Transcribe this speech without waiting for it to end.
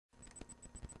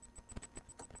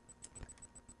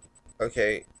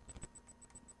Okay,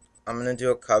 I'm gonna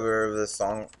do a cover of this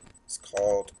song. It's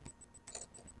called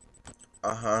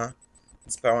Uh-huh.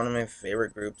 It's by one of my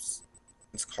favorite groups.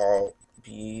 It's called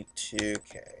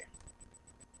b2k.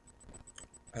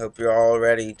 I hope you're all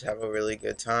ready to have a really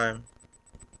good time.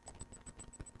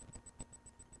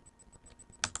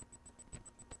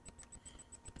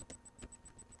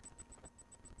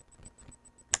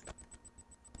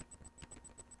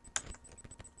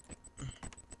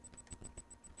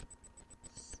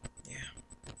 Yeah.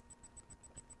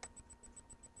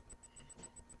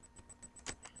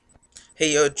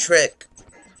 Hey, yo, Trick.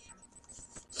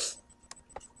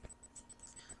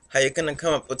 How you gonna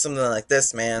come up with something like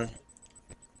this, man?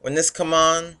 When this come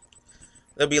on,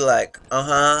 they'll be like,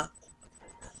 uh-huh.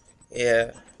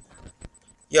 Yeah.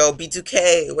 Yo,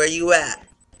 b2k, where you at?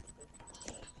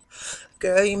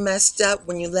 Girl, you messed up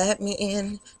when you let me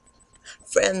in.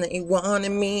 Friend that you wanted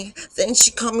me. Then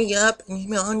she called me up and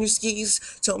you on your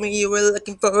skis. Told me you were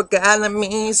looking for a guy like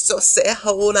me. So I said,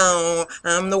 hold on,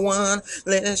 I'm the one.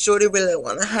 Little shorty really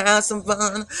wanna have some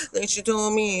fun. Then she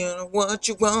told me, you know what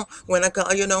you want. When I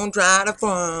call you, don't try to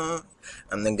front.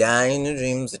 I'm the guy in your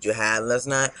dreams that you had last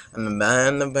night. I'm the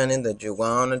man, the bunny that you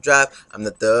wanna drive. I'm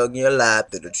the thug in your life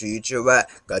that'll treat you right.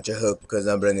 Got you hooked cause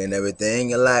I'm bringing everything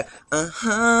you like.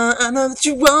 Uh-huh, I know that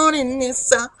you wanting this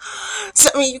song.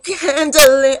 Tell me you can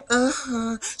handle it.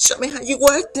 Uh-huh, show me how you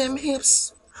work them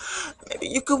hips. Maybe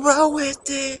you can roll with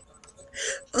it.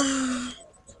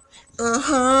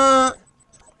 Uh-huh.